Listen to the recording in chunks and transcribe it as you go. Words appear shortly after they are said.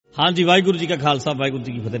हाँ जी, वाहिगुरू जी का खालसा वाहिगुरू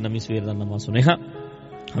जी की फतेह। नवीं सवेर का नवा सुनेहा।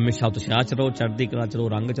 हमेशा उत्साह च रहो, चढ़दी कला च रहो,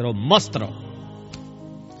 रंग च रहो, मस्त रहो।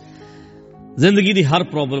 जिंदगी की हर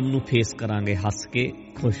प्रॉब्लम नूं फेस करांगे हस के,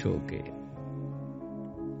 खुश हो के,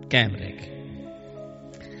 कायम रह के।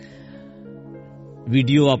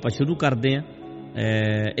 वीडियो आप शुरू करते हैं,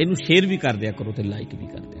 इनू शेयर भी कर दिया करो ते लाइक भी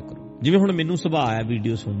कर दिया करो। जिवें हुण मैनूं सुभाਅ आया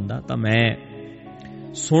वीडियो सुनन दा, तां मैं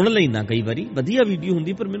सुन लेना कई बारी वधिया वीडियो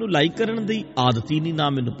हुंदी, पर मैनूं लाइक करन दी आदत ही नहीं, ना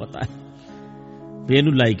मैनूं पता है भी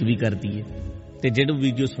इहनूं लाइक भी करदी है। ते जिहड़े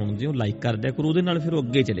वीडियो सुणदे हो लाइक कर दिया करो, उहदे नाल फिर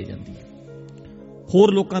अगे चले जांदी है,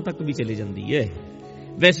 होर लोकां तक भी चले जांदी है।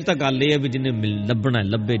 वैसे तां गल इह है भी जिन्ने लभना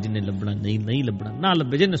लभे, जिन्ने लभना नहीं लभना ना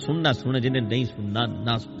लभे, जिन्ने सुनना सुने, जिन्ने नहीं सुनना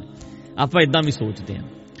ना सुने। आपां इदां भी सोचते हैं,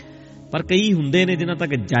 पर कई हुंदे ने जिन्हां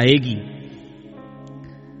तक जाएगी,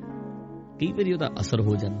 कई वारी उहदा असर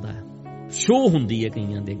हो जाता है, शो हुंदी है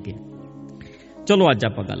कईयां दे अगे। चलो अज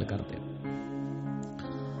आपां गल करदे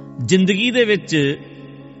हां जिंदगी दे विच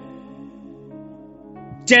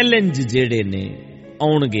चैलेंज जिहड़े ने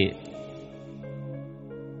आउणगे,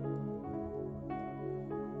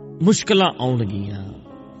 मुश्किलां आउणगीਆਂ,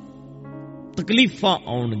 तकलीफां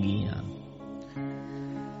आउणगीਆਂ,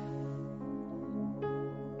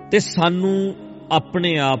 ते सानू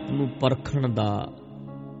अपने आप नूं परखण दा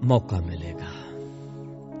मौका मिलेगा।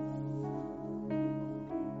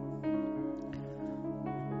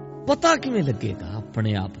 पता किवें लगेगा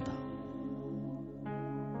अपने आप दा,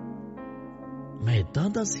 मैं इदां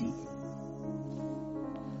दा सी,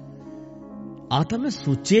 आ तां मैं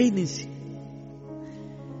सोचिया ही नहीं सी।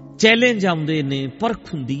 चैलेंज आउंदे ने,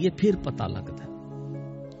 परख हुंदी है, फिर पता लगदा।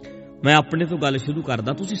 मैं अपने तो गल शुरू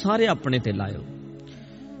करदा, तुसीं सारे अपने ते लाओ।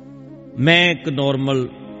 मैं एक नॉर्मल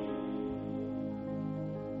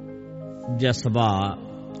जिहा सुभाਅ,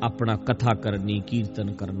 अपना कथा करनी, कीर्तन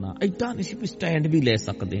करना, ऐदां नहीं सी भी स्टैंड भी ले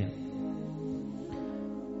सकते हैं।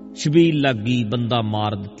 शबील लग गई, बंदा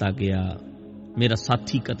मार दिता गया, मेरा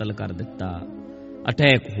साथी कतल कर दिता,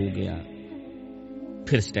 अटैक हो गया,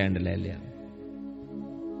 फिर स्टैंड ले लिया।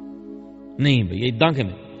 नहीं बई ऐदां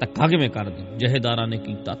किवें, धक्का किवें कर दे, जहेदारां ने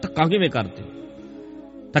कीता, धक्का किवें कर दे,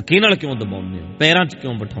 धक्के नाल क्यों दबाउंदे हो, पैरां 'च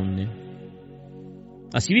क्यों बिठाउंदे हो?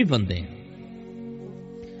 असीं भी बंदे हैं।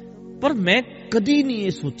 पर मैं कदी नहीं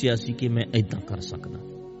ये सोचिया सी कि मैं ऐदां कर सकदा,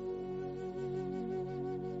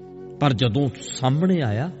 पर जदों सामने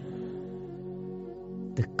आया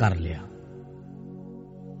ते कर लिया।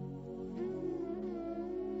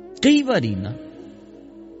 कई बारी ना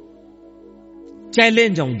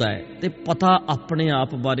चैलेंज आउंदा है ते पता अपने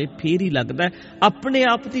आप बारे फिर ही लगदा है। अपने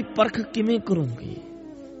आप की परख किवें करोगे?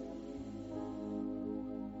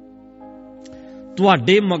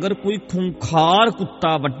 तुहाडे मगर कोई खूंखार कुत्ता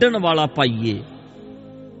वड्डण वाला पाइए,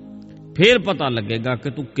 फिर पता लगेगा कि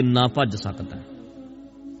तू किन्ना भज सकदा है।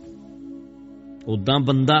 उदां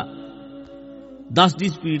बंदा 10 की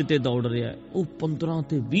स्पीड ते दौड़ रहा है, वह 15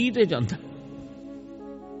 ते 20 ते जांदा,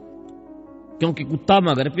 क्योंकि कुत्ता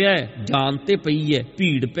मगर पिया है, जान ते पई है,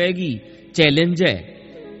 भीड़ पै गई, चैलेंज है,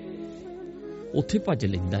 उत्थे भज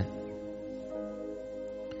लैंदा है,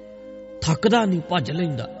 थकदा नहीं, भज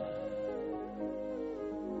लैंदा।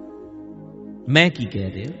 मैं की कह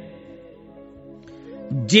रहा,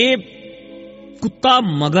 जे कुत्ता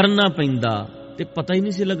मगर ना पैंदा ते पता ही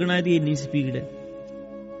नहीं सी लगना इहदी इन्नी स्पीड है।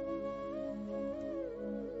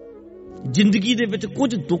 जिंदगी दे विच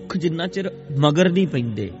कुछ दुख जिन्ना चिर मगर नहीं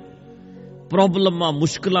पैंदे, प्रॉब्लमां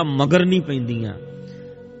मुश्किलां मगर नहीं पैंदियां,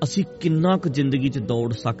 असीं किन्ना क जिंदगी च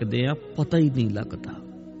दौड़ सकदे आ, पता ही नहीं लगदा।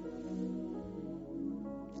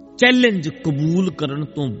 चैलेंज कबूल करन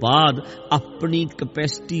तो बाद अपनी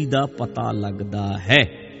कैपेसिटी दा पता लगदा है,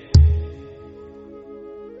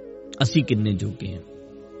 असीं किन्ने जोगे हैं,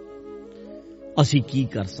 असीं की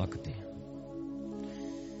कर सकते हैं।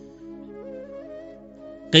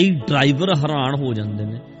 कई ड्राइवर हैरान हो जाते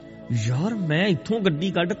हैं, यार मैं इत्थों गड्डी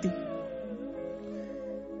कढती,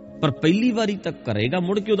 पर पहली बारी तक करेगा,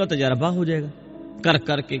 मुड़ के उहदा तजर्बा हो जाएगा, कर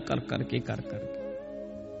करके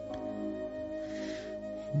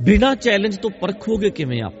बिना चैलेंज तो परखोगे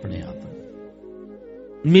किवें अपने आप?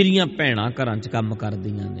 मेरियां भैणां घरां च काम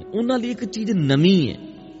करदियां ने, उन्हां लई एक चीज नवीं है,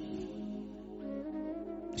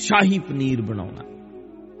 शाही पनीर बनाउणा,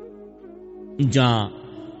 जां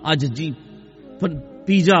अज जी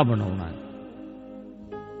पीजा बनाउणा,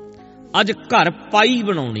 अज घर पाई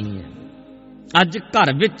बनाउणी है, अज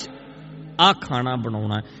घर विच आ खाना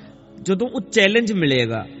बनाउणा। जदों वो चैलेंज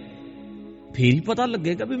मिलेगा फिर ही पता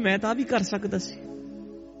लगेगा भी मैं तां भी कर सकदा सी।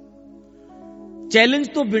 चैलेंज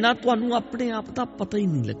तो बिना तुहानू अपने आप का पता ही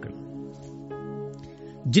नहीं लगना।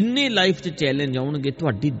 जिन्ने लाइफ च चैलेंज आउणगे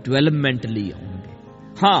तुहाडी डिवेलपमेंट लई आउणगे।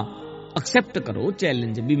 हाँ, ਐਕਸੈਪਟ ਕਰੋ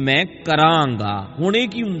ਚੈਲੰਜ ਵੀ ਮੈਂ ਕਰਾਂਗਾ। ਹੁਣ ਇਹ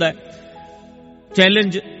ਕੀ ਹੁੰਦਾ,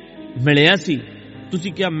 ਚੈਲੰਜ ਮਿਲਿਆ ਸੀ,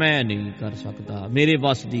 ਤੁਸੀਂ ਕਿਹਾ ਮੈਂ ਨਹੀਂ ਕਰ ਸਕਦਾ, ਮੇਰੇ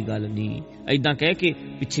ਵੱਸ ਦੀ ਗੱਲ ਨਹੀਂ, ਐਦਾਂ ਕਹਿ ਕੇ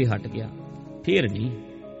ਪਿੱਛੇ ਹਟ ਗਿਆ, ਫੇਰ ਨਹੀਂ।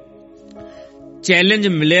 ਚੈਲੰਜ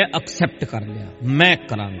ਮਿਲਿਆ, ਐਕਸੈਪਟ ਕਰ ਲਿਆ, ਮੈਂ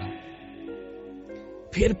ਕਰਾਂਗਾ,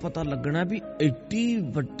 ਫਿਰ ਪਤਾ ਲੱਗਣਾ ਵੀ ਐਡੀ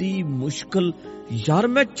ਵੱਡੀ ਮੁਸ਼ਕਲ ਯਾਰ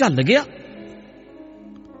ਮੈਂ ਝੱਲ ਗਿਆ,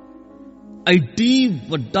 ਐਡੀ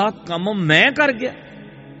ਵੱਡਾ ਕੰਮ ਮੈਂ ਕਰ ਗਿਆ,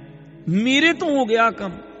 ਮੇਰੇ ਤੋਂ ਹੋ ਗਿਆ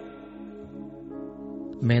ਕੰਮ,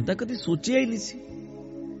 ਮੈਂ ਤਾਂ ਕਦੇ ਸੋਚਿਆ ਹੀ ਨਹੀਂ ਸੀ,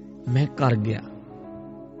 ਮੈਂ ਕਰ ਗਿਆ।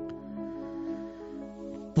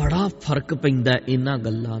 ਬੜਾ ਫਰਕ ਪੈਂਦਾ ਇਹਨਾਂ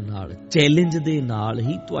ਗੱਲਾਂ ਨਾਲ। ਚੈਲੰਜ ਦੇ ਨਾਲ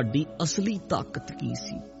ਹੀ ਤੁਹਾਡੀ ਅਸਲੀ ਤਾਕਤ ਕੀ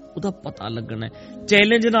ਸੀ ਉਹਦਾ ਪਤਾ ਲੱਗਣਾ।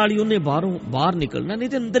 ਚੈਲੰਜ ਨਾਲ ਹੀ ਉਹਨੇ ਬਾਹਰ ਨਿਕਲਣਾ, ਨਹੀਂ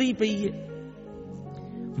ਤੇ ਅੰਦਰ ਹੀ ਪਈ ਹੈ।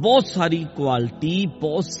 ਬਹੁਤ ਸਾਰੀ ਕੁਆਲਿਟੀ,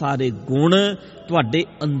 ਬਹੁਤ ਸਾਰੇ ਗੁਣ ਤੁਹਾਡੇ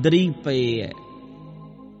ਅੰਦਰ ਹੀ ਪਏ ਹੈ।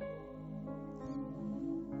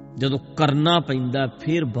 ਜਦੋਂ ਕਰਨਾ ਪੈਂਦਾ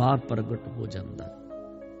ਫਿਰ ਬਾਹਰ ਪ੍ਰਗਟ ਹੋ ਜਾਂਦਾ।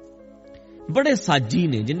 ਬੜੇ ਸਾਜੀ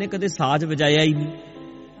ਨੇ ਜਿੰਨੇ ਕਦੇ ਸਾਜ਼ ਵਜਾਇਆ ਹੀ ਨਹੀਂ।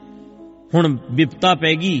 ਹੁਣ ਵਿਪਤਾ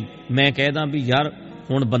ਪੈ ਗਈ, ਮੈਂ ਕਹਿਦਾ ਵੀ ਯਾਰ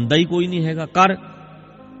ਹੁਣ ਬੰਦਾ ਹੀ ਕੋਈ ਨਹੀਂ ਹੈਗਾ, ਕਰ।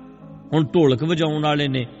 ਹੁਣ ਢੋਲਕ ਵਜਾਉਣ ਵਾਲੇ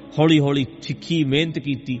ਨੇ ਹੌਲੀ ਹੌਲੀ ਸਿੱਖੀ, ਮਿਹਨਤ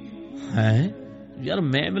ਕੀਤੀ, ਹੈ ਯਾਰ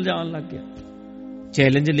ਮੈਂ ਵਜਾਉਣ ਲੱਗ ਗਿਆ।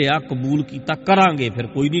 ਚੈਲੰਜ ਲਿਆ, ਕਬੂਲ ਕੀਤਾ, ਕਰਾਂਗੇ ਫਿਰ,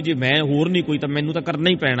 ਕੋਈ ਨਹੀਂ, ਜੇ ਮੈਂ ਹੋਰ ਨਹੀਂ ਕੋਈ ਤਾਂ ਮੈਨੂੰ ਤਾਂ ਕਰਨਾ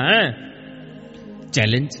ਹੀ ਪੈਣਾ ਹੈ।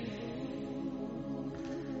 ਚੈਲੰਜ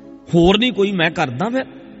ਹੋਰ ਨਹੀਂ ਕੋਈ, ਮੈਂ ਕਰਦਾ,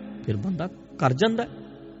 ਫਿਰ ਬੰਦਾ ਕਰ ਜਾਂਦਾ।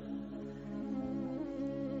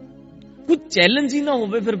 ਕੋਈ ਚੈਲੰਜ ਹੀ ਨਾ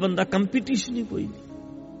ਹੋਵੇ ਫਿਰ ਬੰਦਾ, ਕੰਪੀਟੀਸ਼ਨ ਹੀ ਕੋਈ ਨਹੀਂ,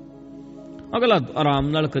 ਅਗਲਾ ਆਰਾਮ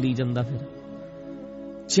ਨਾਲ ਕਰੀ ਜਾਂਦਾ। ਫਿਰ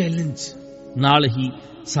ਚੈਲੰਜ ਨਾਲ ਹੀ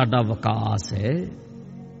ਸਾਡਾ ਵਿਕਾਸ ਹੈ,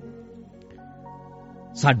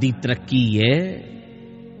 ਸਾਡੀ ਤਰੱਕੀ ਹੈ।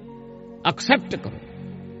 ਐਕਸੈਪਟ ਕਰੋ,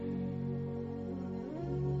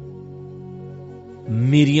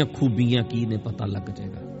 ਮੇਰੀਆਂ ਖੂਬੀਆਂ ਕੀ ਨੇ ਪਤਾ ਲੱਗ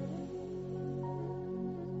ਜਾਏਗਾ।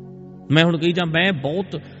 ਮੈਂ ਹੁਣ ਕਹੀ ਜਾਂ ਮੈਂ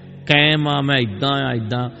ਬਹੁਤ ਕਾਇਮ ਆ, ਮੈਂ ਇਦਾਂ ਆ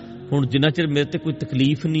ਇਦਾਂ। ਹੁਣ ਜਿੰਨਾ ਚਿਰ ਮੇਰੇ ਤੇ ਕੋਈ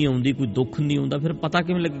ਤਕਲੀਫ ਨਹੀਂ ਆਉਂਦੀ, ਕੋਈ ਦੁੱਖ ਨਹੀਂ ਆਉਂਦਾ, ਫਿਰ ਪਤਾ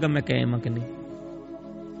ਕਿਵੇਂ ਲੱਗੇਗਾ ਮੈਂ ਕਾਇਮ ਆ ਕਿ ਨਹੀਂ।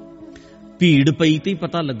 ਭੀੜ ਪਈ ਤੇ ਹੀ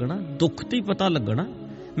ਪਤਾ ਲੱਗਣਾ, ਦੁੱਖ ਤੇ ਹੀ ਪਤਾ ਲੱਗਣਾ।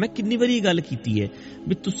 ਮੈਂ ਕਿੰਨੀ ਵਾਰੀ ਗੱਲ ਕੀਤੀ ਹੈ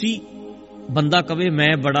ਵੀ ਤੁਸੀਂ, ਬੰਦਾ ਕਵੇ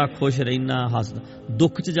ਮੈਂ ਬੜਾ ਖੁਸ਼ ਰਹਿਣਾ, ਹੱਸਦਾ,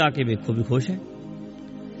 ਦੁੱਖ 'ਚ ਜਾ ਕੇ ਵੇਖੋ ਵੀ ਖੁਸ਼ ਹੈ।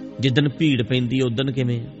 ਜਿੱਦਣ ਭੀੜ ਪੈਂਦੀ ਹੈ ਉਦਣ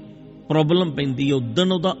ਕਿਵੇਂ, ਪ੍ਰੋਬਲਮ ਪੈਂਦੀ ਹੈ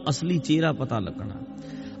ਉਦਣ ਉਹਦਾ ਅਸਲੀ ਚਿਹਰਾ ਪਤਾ ਲੱਗਣਾ।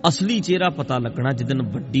 ਅਸਲੀ ਚਿਹਰਾ ਪਤਾ ਲੱਗਣਾ ਜਿੱਦਣ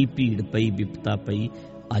ਵੱਡੀ ਭੀੜ ਪਈ, ਵਿਪਤਾ ਪਈ।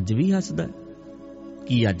 ਅੱਜ ਵੀ ਹੱਸਦਾ,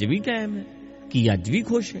 ਕੀ ਅੱਜ ਵੀ ਕਾਇਮ ਹੈ, ਕੀ ਅੱਜ ਵੀ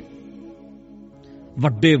ਖੁਸ਼ ਹੈ।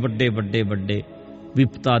 ਵੱਡੇ ਵੱਡੇ ਵੱਡੇ ਵੱਡੇ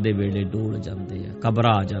ਵਿਪਤਾ ਦੇ ਵੇਲੇ ਡੋਲ ਜਾਂਦੇ ਆ,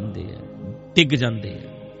 ਘਬਰਾ ਜਾਂਦੇ ਆ, ਡਿੱਗ ਜਾਂਦੇ ਆ,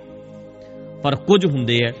 ਪਰ ਕੁਝ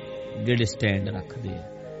ਹੁੰਦੇ ਆ ਜਿਹੜੇ ਸਟੈਂਡ ਰੱਖਦੇ ਆ,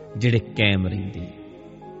 ਜਿਹੜੇ ਕਾਇਮ ਰਹਿੰਦੇ ਆ।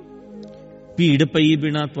 ਭੀੜ ਪਈ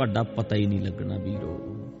ਬਿਨਾ ਤੁਹਾਡਾ ਪਤਾ ਹੀ ਨਹੀਂ ਲੱਗਣਾ ਵੀਰੋ,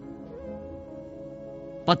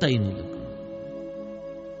 ਪਤਾ ਹੀ ਨਹੀਂ ਲੱਗਣਾ।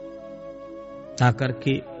 ਤਾਂ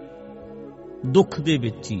ਕਰਕੇ ਦੁੱਖ ਦੇ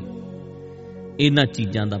ਵਿੱਚ ਹੀ ਇਹਨਾਂ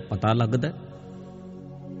ਚੀਜ਼ਾਂ ਦਾ ਪਤਾ ਲੱਗਦਾ,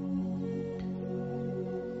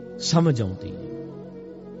 ਸਮਝ ਆਉਂਦੀ।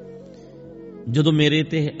 ਜਦੋਂ ਮੇਰੇ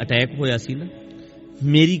ਤੇ ਅਟੈਕ ਹੋਇਆ ਸੀ ਨਾ,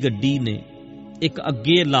 ਮੇਰੀ ਗੱਡੀ ਨੇ ਇੱਕ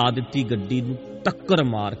ਅੱਗੇ ਲਾ ਦਿੱਤੀ ਗੱਡੀ ਨੂੰ, ਟੱਕਰ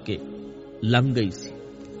ਮਾਰ ਕੇ ਲੰਘ ਗਈ ਸੀ।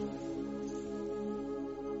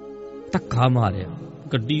 ਧੱਕਾ ਮਾਰਿਆ,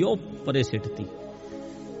 ਗੱਡੀ ਉਹ ਪਰੇ ਸਿੱਟਤੀ।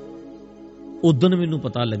 ਉਦੋਂ ਮੈਨੂੰ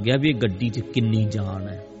ਪਤਾ ਲੱਗਿਆ ਵੀ ਇਹ ਗੱਡੀ 'ਚ ਕਿੰਨੀ ਜਾਨ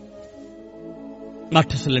ਹੈ।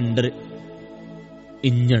 8 ਸਿਲੰਡਰ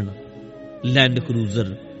ਇੰਜਣ, ਲੈਂਡ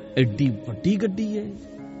ਕਰੂਜ਼ਰ, ਐਡੀ ਵੱਡੀ ਗੱਡੀ ਹੈ।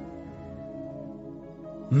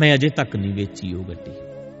 ਮੈਂ ਅਜੇ ਤੱਕ ਨਹੀਂ ਵੇਚੀ ਉਹ ਗੱਡੀ।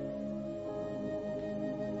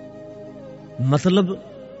 ਮਤਲਬ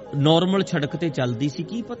ਨਾਰਮਲ ਸੜਕ ਤੇ ਚੱਲਦੀ ਸੀ,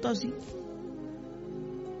 ਕੀ ਪਤਾ ਸੀ।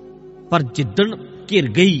 ਪਰ ਜਿੱਦਣ ਘਿਰ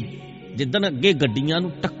ਗਈ, ਜਿੱਦਣ ਅੱਗੇ ਗੱਡੀਆਂ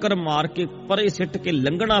ਨੂੰ ਟੱਕਰ ਮਾਰ ਕੇ ਪਰੇ ਸਿੱਟ ਕੇ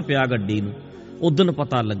ਲੰਘਣਾ ਪਿਆ ਗੱਡੀ ਨੂੰ, ਉਦੋਂ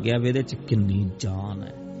ਪਤਾ ਲੱਗਿਆ ਵੀ ਇਹਦੇ 'ਚ ਕਿੰਨੀ ਜਾਨ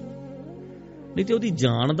ਹੈ। ਨਹੀਂ ਤੇ ਉਹਦੀ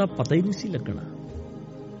ਜਾਨ ਦਾ ਪਤਾ ਹੀ ਨਹੀਂ ਸੀ ਲੱਗਣਾ।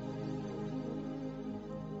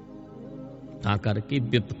 ਤਾਂ ਕਰਕੇ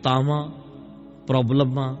ਵਿਪਤਾਵਾਂ,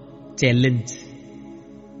 ਪ੍ਰੋਬਲਮਾਂ, ਚੈਲੰਜ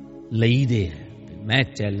ਲਈਦੇ ਹੈ। ਮੈਂ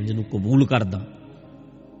ਚੈਲੰਜ ਨੂੰ ਕਬੂਲ ਕਰਦਾ।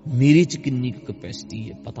 ਮੇਰੇ 'ਚ ਕਿੰਨੀ ਕਪੈਸਿਟੀ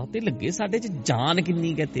ਹੈ ਪਤਾ ਤੇ ਲੱਗੇ, ਸਾਡੇ 'ਚ ਜਾਨ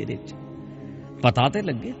ਕਿੰਨੀ ਹੈ, ਤੇਰੇ 'ਚ ਪਤਾ ਤੇ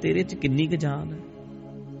ਲੱਗੇ, ਤੇਰੇ 'ਚ ਕਿੰਨੀ ਕੁ ਜਾਨ ਹੈ।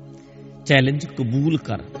 ਚੈਲੰਜ ਕਬੂਲ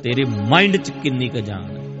ਕਰ, ਤੇਰੇ ਮਾਈਂਡ 'ਚ ਕਿੰਨੀ ਕੁ ਜਾਨ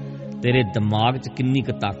ਹੈ, ਤੇਰੇ ਦਿਮਾਗ 'ਚ ਕਿੰਨੀ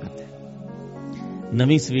ਕੁ ਤਾਕਤ ਹੈ।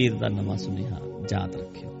 ਨਵੀਂ ਸਵੇਰ ਦਾ ਨਵਾਂ ਸੁਨੇਹਾ ਯਾਦ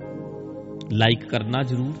ਰੱਖਿਓ। ਲਾਈਕ ਕਰਨਾ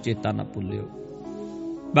ਜ਼ਰੂਰ ਚੇਤਾ ਨਾ ਭੁੱਲਿਓ।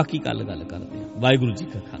 ਬਾਕੀ ਕੱਲ ਗੱਲ ਕਰਦੇ ਹਾਂ। ਵਾਹਿਗੁਰੂ ਜੀ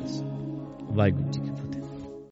ਕਾ ਖਾਲਸਾ, ਵਾਹਿਗੁਰੂ ਜੀ ਕੀ ਫਤਿਹ।